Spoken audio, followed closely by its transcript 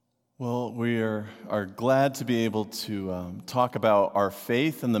Well, we are glad to be able to talk about our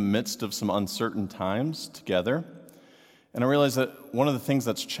faith in the midst of some uncertain times together. And I realize that one of the things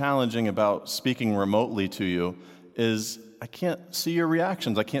that's challenging about speaking remotely to you is I can't see your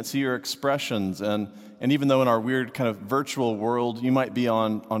reactions, I can't see your expressions. And even though in our weird kind of virtual world, you might be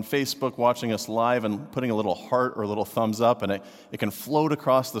on Facebook watching us live and putting a little heart or a little thumbs up, and it can float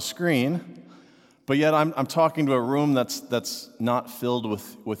across the screen. But yet I'm talking to a room that's not filled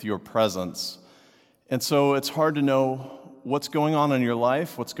with your presence. And so it's hard to know what's going on in your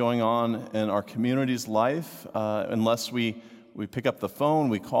life, what's going on in our community's life, unless we pick up the phone,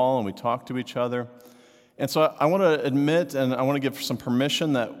 we call, and we talk to each other. And so I want to admit, and I want to give some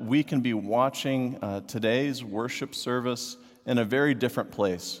permission that we can be watching today's worship service in a very different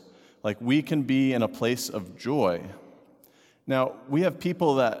place. Like we can be in a place of joy. Now, we have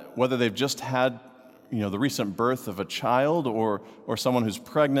people that, whether they've just had the recent birth of a child or someone who's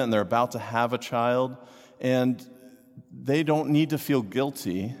pregnant and they're about to have a child, and they don't need to feel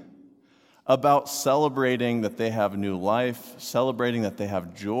guilty about celebrating that they have new life, celebrating that they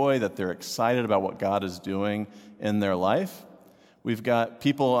have joy, that they're excited about what God is doing in their life. We've got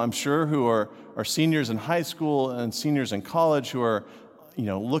people, I'm sure, who are seniors in high school and seniors in college who are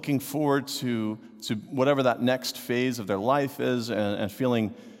looking forward to whatever that next phase of their life is and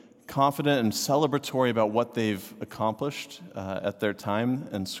feeling confident and celebratory about what they've accomplished at their time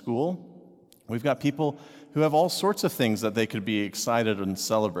in school. We've got people who have all sorts of things that they could be excited and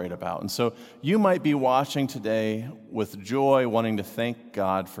celebrate about. And so you might be watching today with joy, wanting to thank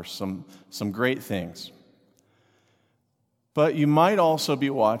God for some great things. But you might also be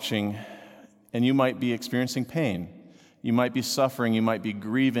watching and you might be experiencing pain. You might be suffering, you might be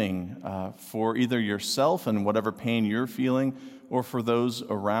grieving for either yourself and whatever pain you're feeling, or for those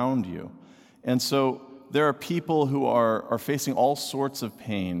around you. And so there are people who are facing all sorts of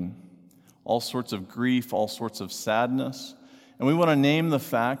pain, all sorts of grief, all sorts of sadness. And we want to name the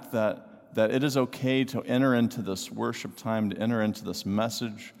fact that it is okay to enter into this worship time, to enter into this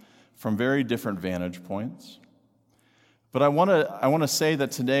message from very different vantage points. But I want to say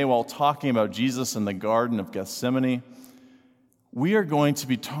that today, while talking about Jesus in the Garden of Gethsemane, we are going to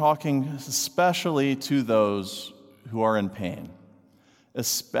be talking especially to those who are in pain,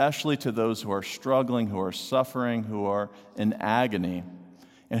 especially to those who are struggling, who are suffering, who are in agony,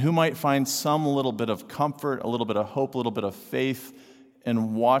 and who might find some little bit of comfort, a little bit of hope, a little bit of faith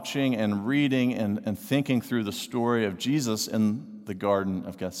in watching and reading and thinking through the story of Jesus in the Garden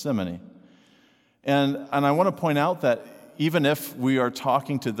of Gethsemane. And I want to point out that even if we are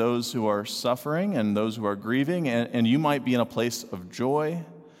talking to those who are suffering and those who are grieving, and you might be in a place of joy,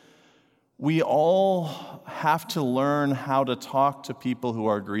 we all have to learn how to talk to people who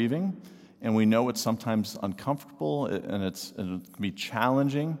are grieving, and we know it's sometimes uncomfortable and it can be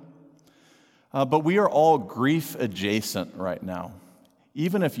challenging. But we are all grief adjacent right now.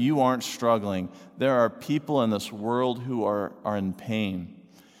 Even if you aren't struggling, there are people in this world who are in pain.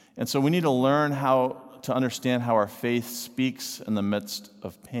 And so we need to learn how to understand how our faith speaks in the midst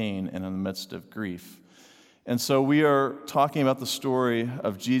of pain and in the midst of grief. And so we are talking about the story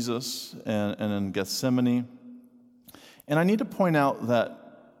of Jesus and in Gethsemane. And I need to point out that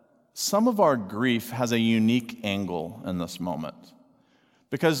some of our grief has a unique angle in this moment.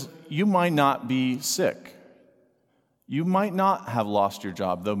 Because you might not be sick. You might not have lost your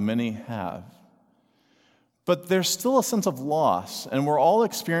job, though many have. But there's still a sense of loss, and we're all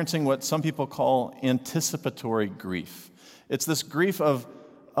experiencing what some people call anticipatory grief. It's this grief of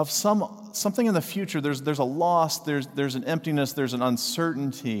something in the future. There's a loss, there's an emptiness, there's an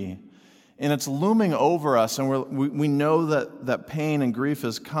uncertainty, and it's looming over us, and we know that pain and grief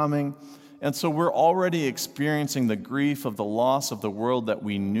is coming, and so we're already experiencing the grief of the loss of the world that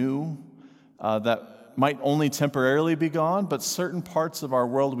we knew, that might only temporarily be gone, but certain parts of our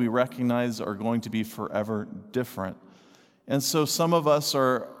world we recognize are going to be forever different. And so some of us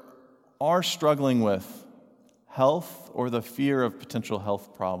are struggling with health or the fear of potential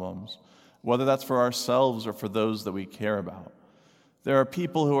health problems, whether that's for ourselves or for those that we care about. There are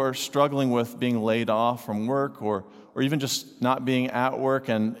people who are struggling with being laid off from work or even just not being at work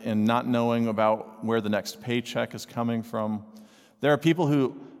and not knowing about where the next paycheck is coming from. There are people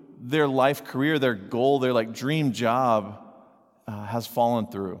who their life career, their goal, their dream job has fallen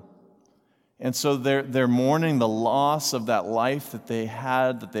through. And so they're mourning the loss of that life that they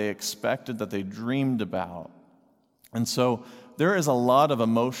had, that they expected, that they dreamed about. And so there is a lot of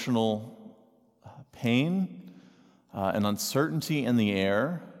emotional pain and uncertainty in the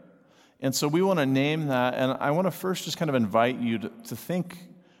air. And so we want to name that. And I want to first just kind of invite you to think,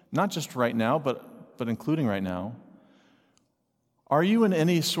 not just right now, but including right now, Are you in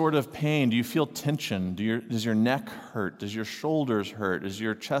any sort of pain? Do you feel tension? Does your neck hurt? Does your shoulders hurt? Does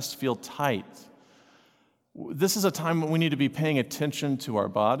your chest feel tight? This is a time when we need to be paying attention to our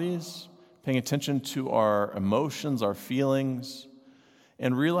bodies, paying attention to our emotions, our feelings,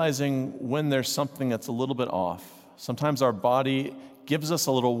 and realizing when there's something that's a little bit off. Sometimes our body gives us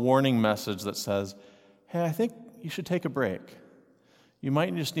a little warning message that says, hey, I think you should take a break. You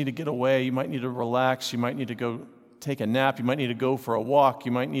might just need to get away. You might need to relax. You might need to go take a nap. You might need to go for a walk.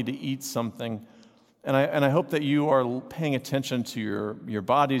 You might need to eat something. And I hope that you are paying attention to your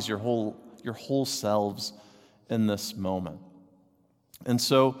bodies, your whole selves in this moment. And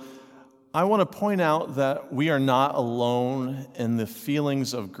so I want to point out that we are not alone in the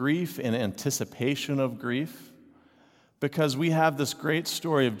feelings of grief and anticipation of grief, because we have this great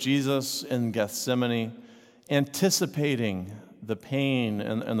story of Jesus in Gethsemane anticipating the pain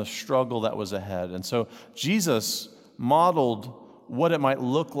and the struggle that was ahead. And so Jesus modeled what it might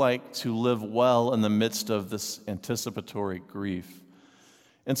look like to live well in the midst of this anticipatory grief.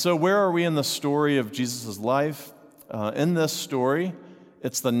 And so where are we in the story of Jesus' life? In this story,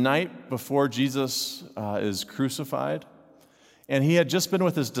 it's the night before Jesus is crucified. And he had just been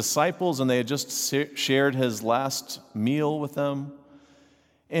with his disciples, and they had just shared his last meal with them.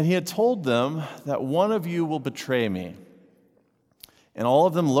 And he had told them that one of you will betray me. And all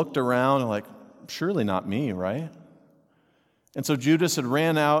of them looked around and like, surely not me, right? And so Judas had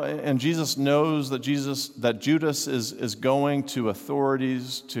ran out, and Jesus knows that Judas is going to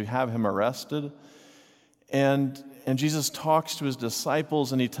authorities to have him arrested. And Jesus talks to his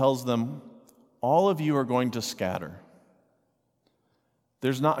disciples, and he tells them, all of you are going to scatter.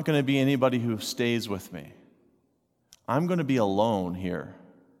 There's not going to be anybody who stays with me. I'm going to be alone here.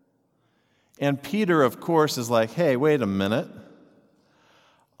 And Peter, of course, is like, hey, wait a minute.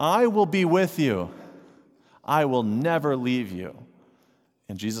 I will be with you. I will never leave you.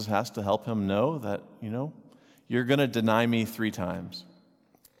 And Jesus has to help him know that, you're going to deny me 3 times.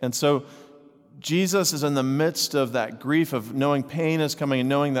 And so Jesus is in the midst of that grief of knowing pain is coming and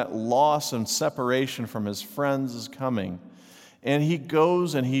knowing that loss and separation from his friends is coming. And he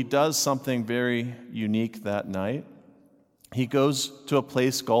goes and he does something very unique that night. He goes to a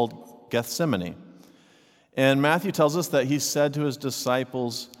place called Gethsemane. And Matthew tells us that he said to his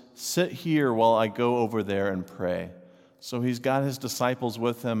disciples, sit here while I go over there and pray. So he's got his disciples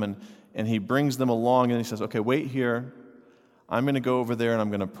with him, and he brings them along, and he says, okay, wait here. I'm going to go over there, and I'm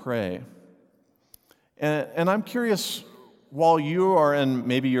going to pray. And I'm curious, while you are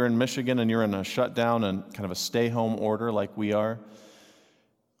maybe you're in Michigan, and you're in a shutdown and kind of a stay-home order like we are,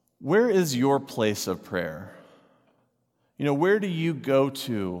 where is your place of prayer? Where do you go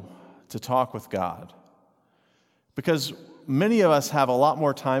to talk with God? Because many of us have a lot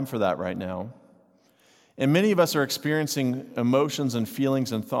more time for that right now. And many of us are experiencing emotions and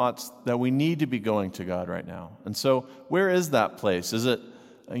feelings and thoughts that we need to be going to God right now. And so where is that place? Is it,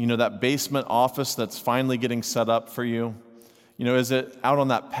 that basement office that's finally getting set up for you? Is it out on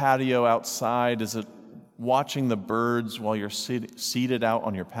that patio outside? Is it watching the birds while you're seated out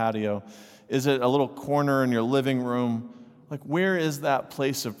on your patio? Is it a little corner in your living room? Like, where is that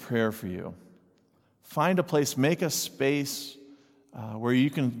place of prayer for you? Find a place, make a space where you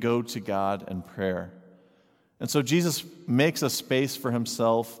can go to God in prayer. And so Jesus makes a space for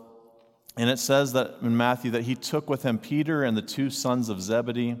himself, and it says that in Matthew that he took with him Peter and the 2 sons of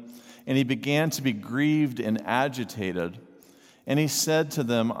Zebedee, and he began to be grieved and agitated. And he said to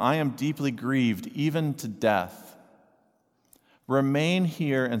them, I am deeply grieved, even to death. Remain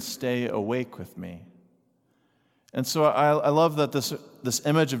here and stay awake with me. And so I love that this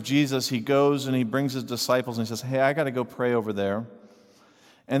image of Jesus, he goes and he brings his disciples and he says, hey, I got to go pray over there.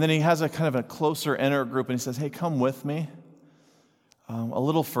 And then he has a kind of a closer inner group and he says, hey, come with me a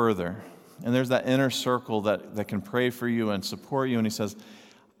little further. And there's that inner circle that can pray for you and support you. And he says,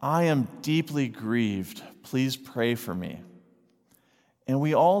 I am deeply grieved. Please pray for me. And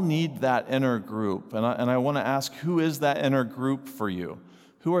we all need that inner group. And I want to ask, who is that inner group for you?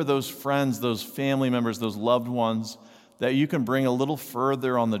 Who are those friends, those family members, those loved ones that you can bring a little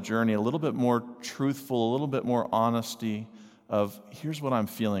further on the journey, a little bit more truthful, a little bit more honesty of, here's what I'm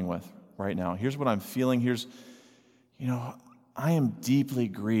feeling with right now. Here's what I'm feeling. I am deeply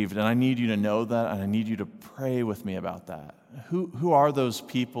grieved, and I need you to know that, and I need you to pray with me about that. Who are those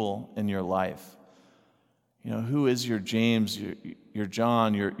people in your life? Who is your James, your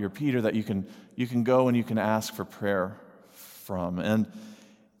John, your Peter that you can go and you can ask for prayer from?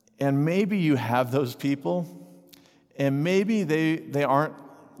 And maybe you have those people, and maybe they aren't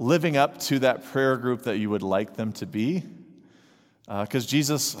living up to that prayer group that you would like them to be, because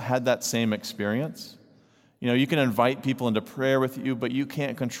Jesus had that same experience. You can invite people into prayer with you, but you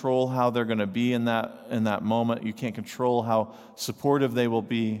can't control how they're going to be in that moment. You can't control how supportive they will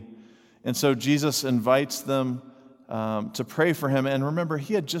be. And so Jesus invites them to pray for him. And remember,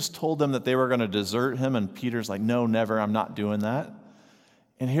 he had just told them that they were going to desert him, and Peter's like, no, never, I'm not doing that.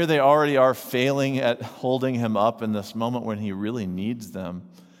 And here they already are failing at holding him up in this moment when he really needs them.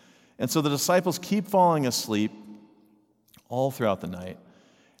 And so the disciples keep falling asleep all throughout the night.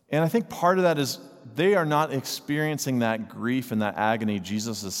 And I think part of that is they are not experiencing that grief and that agony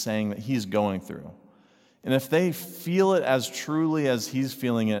Jesus is saying that he's going through. And if they feel it as truly as he's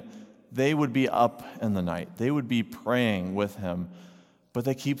feeling it, they would be up in the night. They would be praying with him, but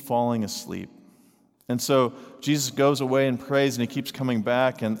they keep falling asleep. And so Jesus goes away and prays, and he keeps coming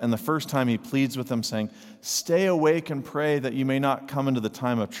back. And the first time he pleads with them, saying, "Stay awake and pray that you may not come into the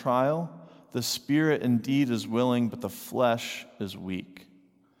time of trial. The spirit indeed is willing, but the flesh is weak."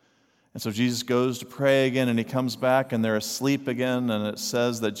 And so Jesus goes to pray again, and he comes back, and they're asleep again. And it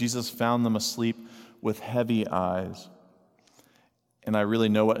says that Jesus found them asleep with heavy eyes. And I really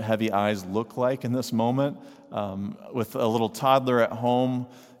know what heavy eyes look like in this moment. With a little toddler at home,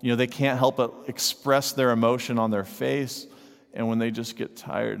 they can't help but express their emotion on their face. And when they just get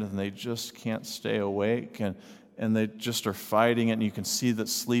tired and they just can't stay awake, and they just are fighting it, and you can see that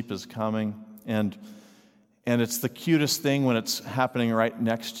sleep is coming. And it's the cutest thing when it's happening right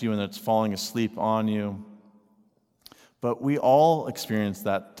next to you and it's falling asleep on you. But we all experience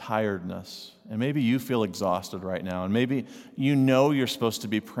that tiredness. And maybe you feel exhausted right now. And maybe you're supposed to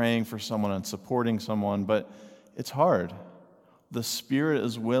be praying for someone and supporting someone, but it's hard. The spirit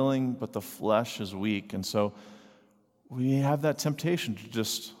is willing, but the flesh is weak. And so we have that temptation to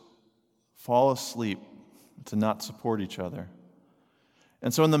just fall asleep, to not support each other.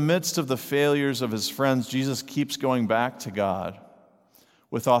 And so in the midst of the failures of his friends, Jesus keeps going back to God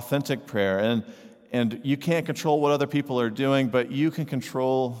with authentic prayer. And you can't control what other people are doing, but you can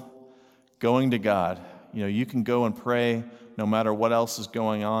control going to God. You can go and pray no matter what else is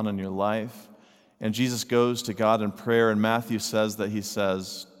going on in your life. And Jesus goes to God in prayer, and Matthew says that he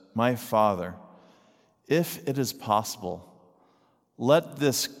says, "My Father, if it is possible, let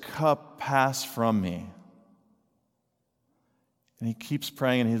this cup pass from me." And he keeps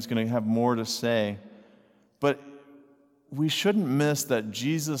praying, and he's going to have more to say. But we shouldn't miss that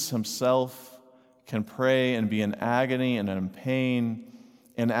Jesus himself can pray and be in agony and in pain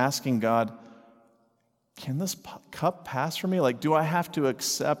and asking God, can this cup pass from me? Do I have to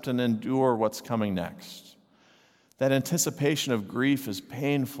accept and endure what's coming next? That anticipation of grief is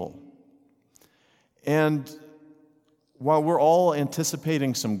painful. And while we're all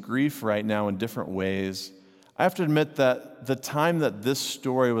anticipating some grief right now in different ways, I have to admit that the time that this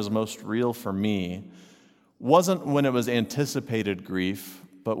story was most real for me wasn't when it was anticipated grief,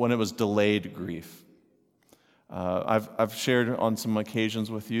 but when it was delayed grief. I've shared on some occasions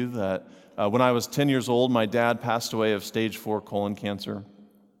with you that when I was 10 years old, my dad passed away of stage 4 colon cancer.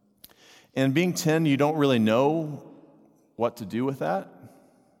 And being 10, you don't really know what to do with that,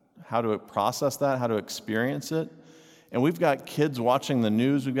 how to process that, how to experience it. And we've got kids watching the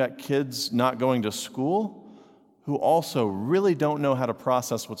news, we've got kids not going to school who also really don't know how to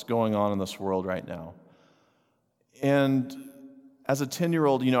process what's going on in this world right now. And as a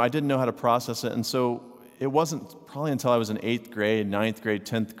 10-year-old, I didn't know how to process it. And so it wasn't probably until I was in 8th grade, 9th grade,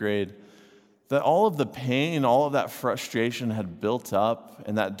 10th grade, that all of the pain, all of that frustration had built up,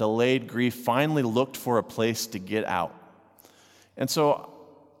 and that delayed grief finally looked for a place to get out. And so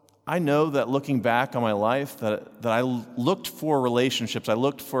I know that looking back on my life, that I looked for relationships, I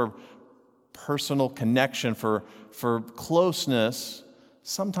looked for personal connection, for closeness,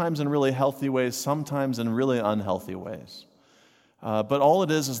 sometimes in really healthy ways, sometimes in really unhealthy ways. But all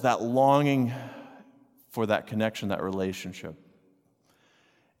it is that longing for that connection, that relationship.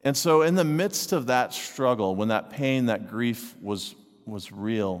 And so in the midst of that struggle, when that pain, that grief was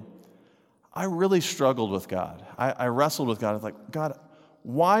real, I really struggled with God. I wrestled with God. I was like, God,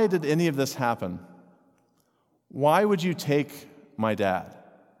 why did any of this happen? Why would you take my dad?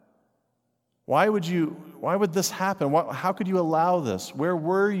 Why would this happen? How could you allow this? Where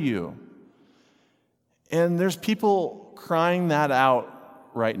were you? And there's people crying that out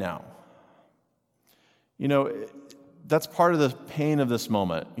right now. That's part of the pain of this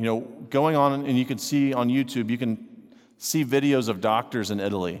moment. Going on, and you can see on YouTube, you can see videos of doctors in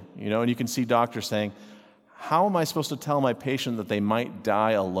Italy, and you can see doctors saying, how am I supposed to tell my patient that they might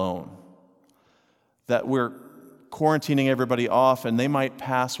die alone? That we're quarantining everybody off and they might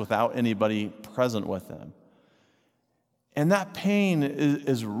pass without anybody present with them. And that pain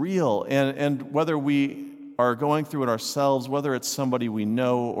is real. And whether we are going through it ourselves, whether it's somebody we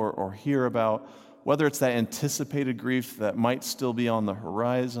know or hear about, whether it's that anticipated grief that might still be on the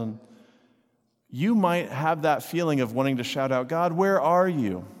horizon, you might have that feeling of wanting to shout out, God, where are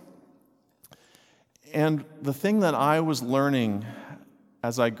you? And the thing that I was learning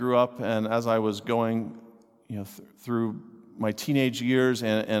as I grew up and as I was going through my teenage years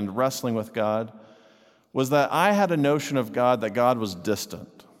and wrestling with God was that I had a notion of God that God was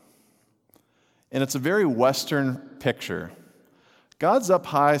distant. And it's a very Western picture. God's up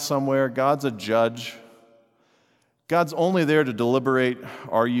high somewhere. God's a judge. God's only there to deliberate,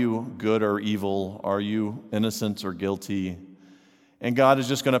 are you good or evil? Are you innocent or guilty? And God is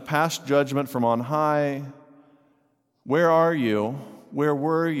just going to pass judgment from on high. Where are you? Where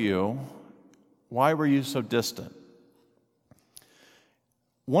were you? Why were you so distant?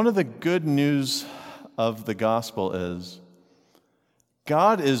 One of the good news of the gospel is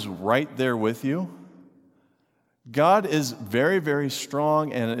God is right there with you. God is very, very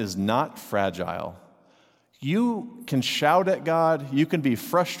strong and is not fragile. You can shout at God. You can be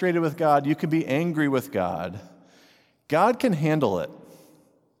frustrated with God. You can be angry with God. God can handle it.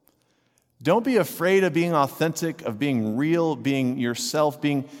 Don't be afraid of being authentic, of being real, being yourself,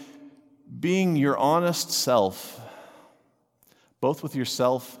 being your honest self, both with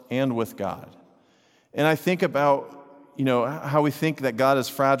yourself and with God. And I think about, how we think that God is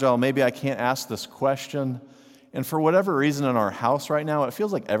fragile. Maybe I can't ask this question. And for whatever reason in our house right now, it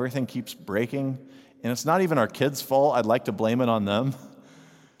feels like everything keeps breaking. And it's not even our kids' fault. I'd like to blame it on them.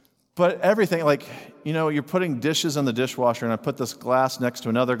 But everything, you're putting dishes in the dishwasher, and I put this glass next to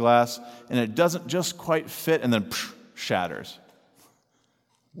another glass, and it doesn't just quite fit, and then shatters.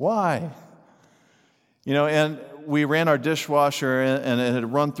 Why? And we ran our dishwasher, and it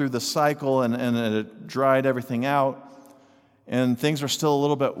had run through the cycle, and it had dried everything out, and things were still a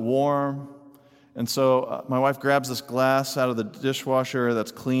little bit warm. And so my wife grabs this glass out of the dishwasher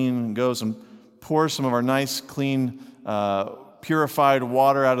that's clean and goes and pours some of our nice, clean, purified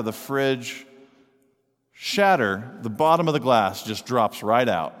water out of the fridge. Shatter, the bottom of the glass just drops right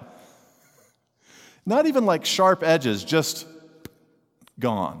out. Not even like sharp edges, just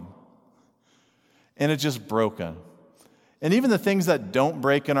gone. And it's just broken. And even the things that don't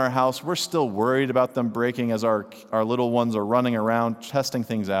break in our house, we're still worried about them breaking as our little ones are running around testing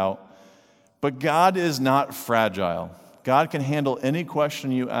things out. But God is not fragile. God can handle any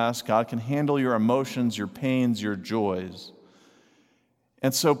question you ask. God can handle your emotions, your pains, your joys.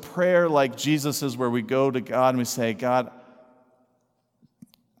 And so prayer, like Jesus, is where we go to God and we say, God,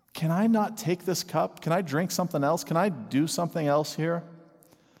 can I not take this cup? Can I drink something else? Can I do something else here?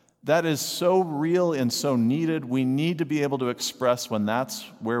 That is so real and so needed. We need to be able to express when that's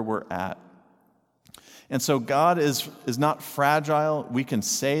where we're at. And so God is not fragile. We can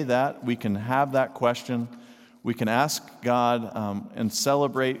say that. We can have that question. We can ask God and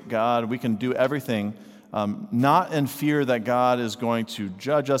celebrate God. We can do everything, not in fear that God is going to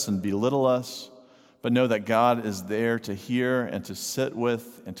judge us and belittle us, but know that God is there to hear and to sit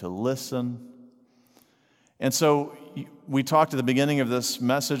with and to listen. And so we talked at the beginning of this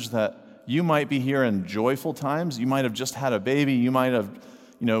message that you might be here in joyful times. You might have just had a baby. You might have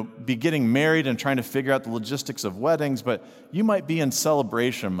be getting married and trying to figure out the logistics of weddings, but you might be in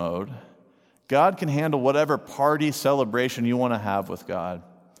celebration mode. God can handle whatever party celebration you want to have with God.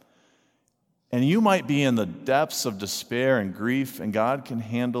 And you might be in the depths of despair and grief, and God can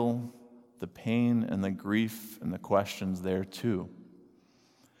handle the pain and the grief and the questions there too.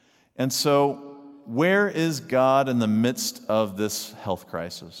 And so, where is God in the midst of this health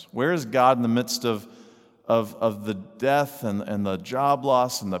crisis? Where is God in the midst of the death and the job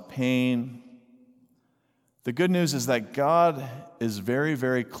loss and the pain? The good news is that God is very,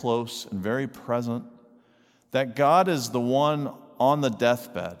 very close and very present, that God is the one on the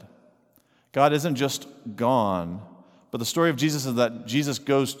deathbed. God isn't just gone, but the story of Jesus is that Jesus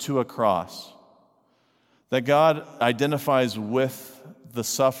goes to a cross, that God identifies with the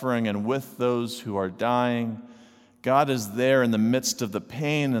suffering and with those who are dying. God is there in the midst of the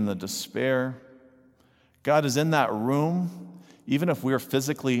pain and the despair. God is in that room, even if we're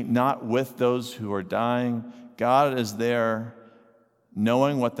physically not with those who are dying. God is there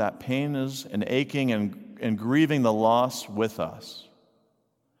knowing what that pain is and aching and grieving the loss with us.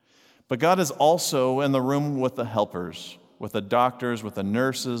 But God is also in the room with the helpers, with the doctors, with the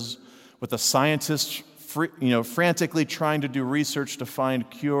nurses, with the scientists, frantically trying to do research to find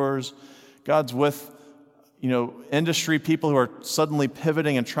cures. God's with industry people who are suddenly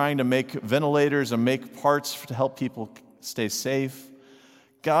pivoting and trying to make ventilators and make parts to help people stay safe.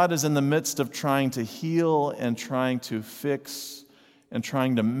 God is in the midst of trying to heal and trying to fix and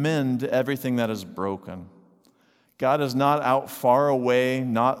trying to mend everything that is broken. God is not out far away,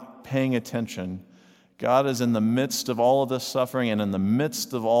 not paying attention. God is in the midst of all of this suffering and in the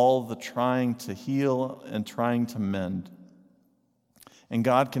midst of all the trying to heal and trying to mend. And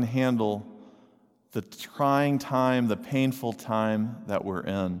God can handle the trying time, the painful time that we're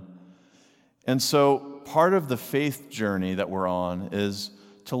in. And so part of the faith journey that we're on is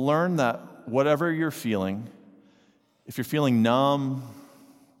to learn that whatever you're feeling, if you're feeling numb,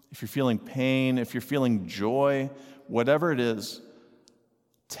 if you're feeling pain, if you're feeling joy, whatever it is,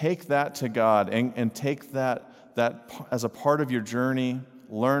 take that to God and take that as a part of your journey,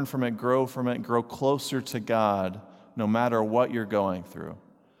 learn from it, grow closer to God, no matter what you're going through.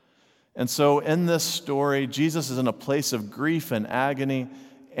 And so in this story, Jesus is in a place of grief and agony,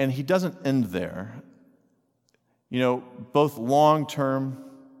 and he doesn't end there. Both long-term,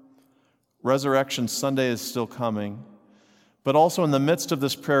 Resurrection Sunday is still coming, but also in the midst of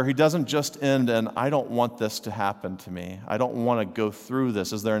this prayer, he doesn't just end and I don't want this to happen to me. I don't want to go through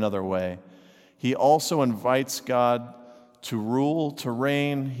this. Is there another way? He also invites God to rule, to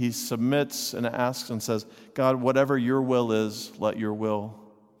reign. He submits and asks and says, God, whatever your will is, let your will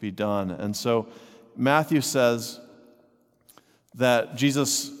be done. And so Matthew says that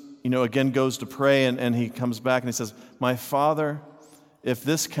Jesus, again goes to pray and he comes back and he says, my Father, if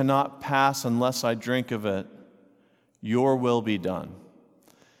this cannot pass unless I drink of it, your will be done.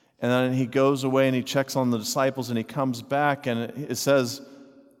 And then he goes away and he checks on the disciples and he comes back and it says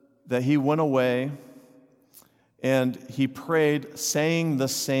that he went away and he prayed saying the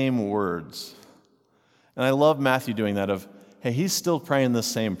same words. And I love Matthew doing that hey, he's still praying the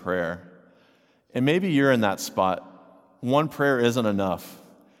same prayer. And maybe you're in that spot. One prayer isn't enough.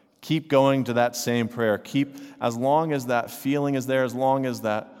 Keep going to that same prayer. As long as that feeling is there, as long as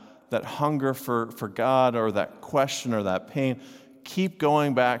that hunger for God or that question or that pain, keep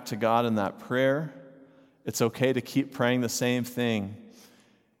going back to God in that prayer. It's okay to keep praying the same thing.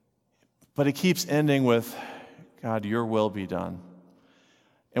 But it keeps ending with, God, your will be done.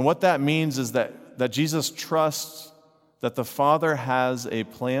 And what that means is that Jesus trusts that the Father has a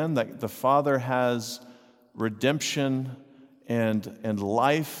plan, that the Father has redemption and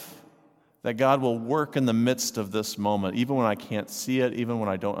life, that God will work in the midst of this moment, even when I can't see it, even when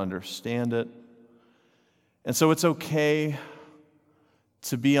I don't understand it. And so it's okay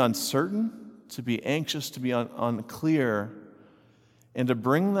to be uncertain, to be anxious, to be unclear, and to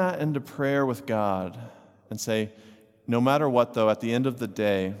bring that into prayer with God and say, no matter what, though, at the end of the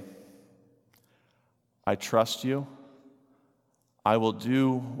day, I trust you. I will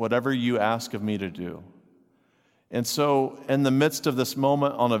do whatever you ask of me to do. And so in the midst of this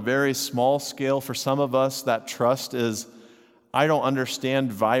moment, on a very small scale, for some of us, that trust is, I don't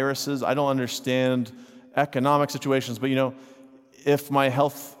understand viruses, I don't understand economic situations, but if my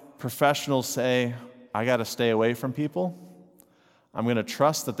health professionals say, I got to stay away from people, I'm going to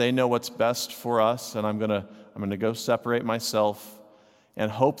trust that they know what's best for us, and I'm going to go separate myself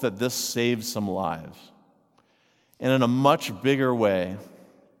and hope that this saves some lives. And in a much bigger way,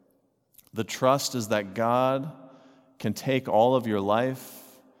 the trust is that God can take all of your life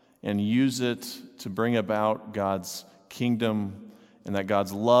and use it to bring about God's kingdom and that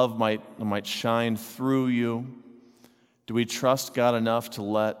God's love might shine through you. Do we trust God enough to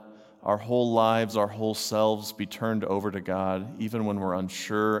let our whole lives, our whole selves be turned over to God, even when we're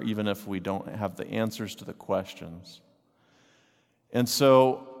unsure, even if we don't have the answers to the questions? And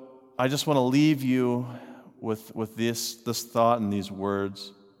so I just want to leave you with this thought and these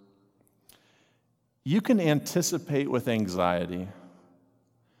words. You can anticipate with anxiety,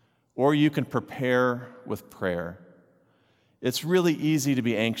 or you can prepare with prayer. It's really easy to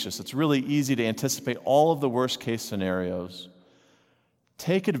be anxious. It's really easy to anticipate all of the worst-case scenarios.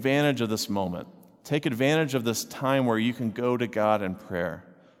 Take advantage of this moment. Take advantage of this time where you can go to God in prayer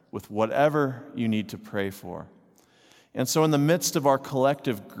with whatever you need to pray for. And so in the midst of our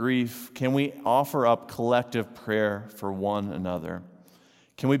collective grief, can we offer up collective prayer for one another?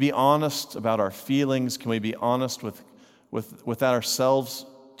 Can we be honest about our feelings? Can we be honest with ourselves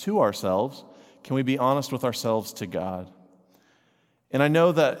to ourselves? Can we be honest with ourselves to God? And I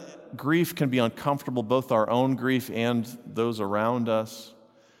know that grief can be uncomfortable, both our own grief and those around us.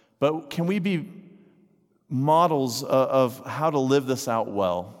 But can we be models of how to live this out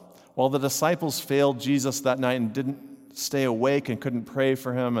well? While the disciples failed Jesus that night and didn't stay awake and couldn't pray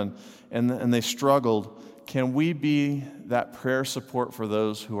for him and they struggled, can we be that prayer support for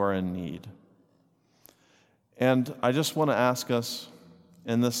those who are in need? And I just want to ask us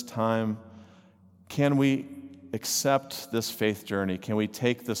in this time, can we accept this faith journey? Can we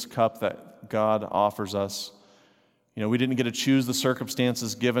take this cup that God offers us? We didn't get to choose the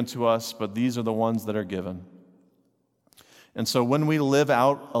circumstances given to us, but these are the ones that are given. And so when we live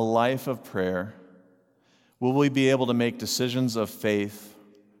out a life of prayer, Will we be able to make decisions of faith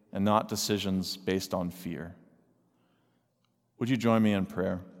and not decisions based on fear? Would you join me in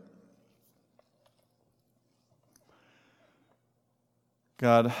prayer?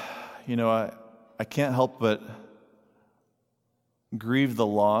 God, I can't help but grieve the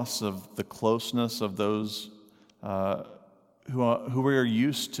loss of the closeness of those who we are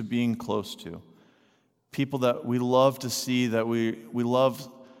used to being close to. People that we love to see, that we love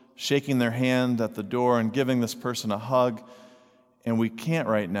shaking their hand at the door and giving this person a hug, and we can't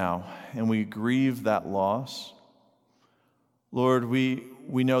right now, and we grieve that loss. Lord, we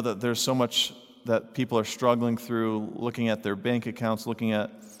know that there's so much that people are struggling through, looking at their bank accounts, looking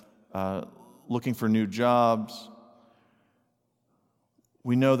for new jobs.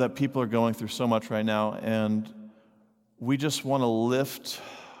 We know that people are going through so much right now, and we just want to lift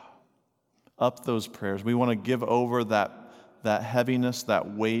up those prayers. We want to give over that heaviness,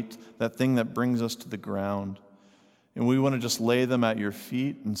 that weight, that thing that brings us to the ground. And we want to just lay them at your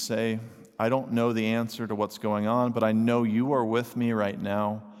feet and say, I don't know the answer to what's going on, but I know you are with me right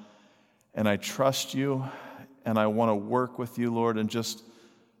now, and I trust you, and I want to work with you, Lord, and just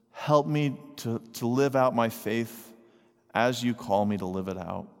help me to live out my faith as you call me to live it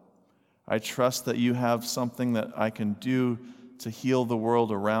out. I trust that you have something that I can do to heal the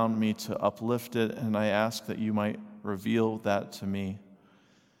world around me, to uplift it, and I ask that you might reveal that to me.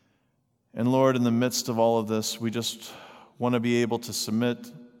 And Lord, in the midst of all of this, we just want to be able to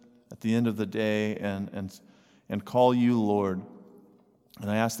submit at the end of the day and call you Lord. And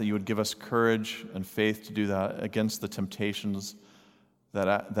I ask that you would give us courage and faith to do that against the temptations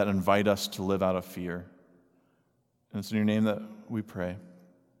that invite us to live out of fear. And it's in your name that we pray.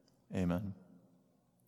 Amen.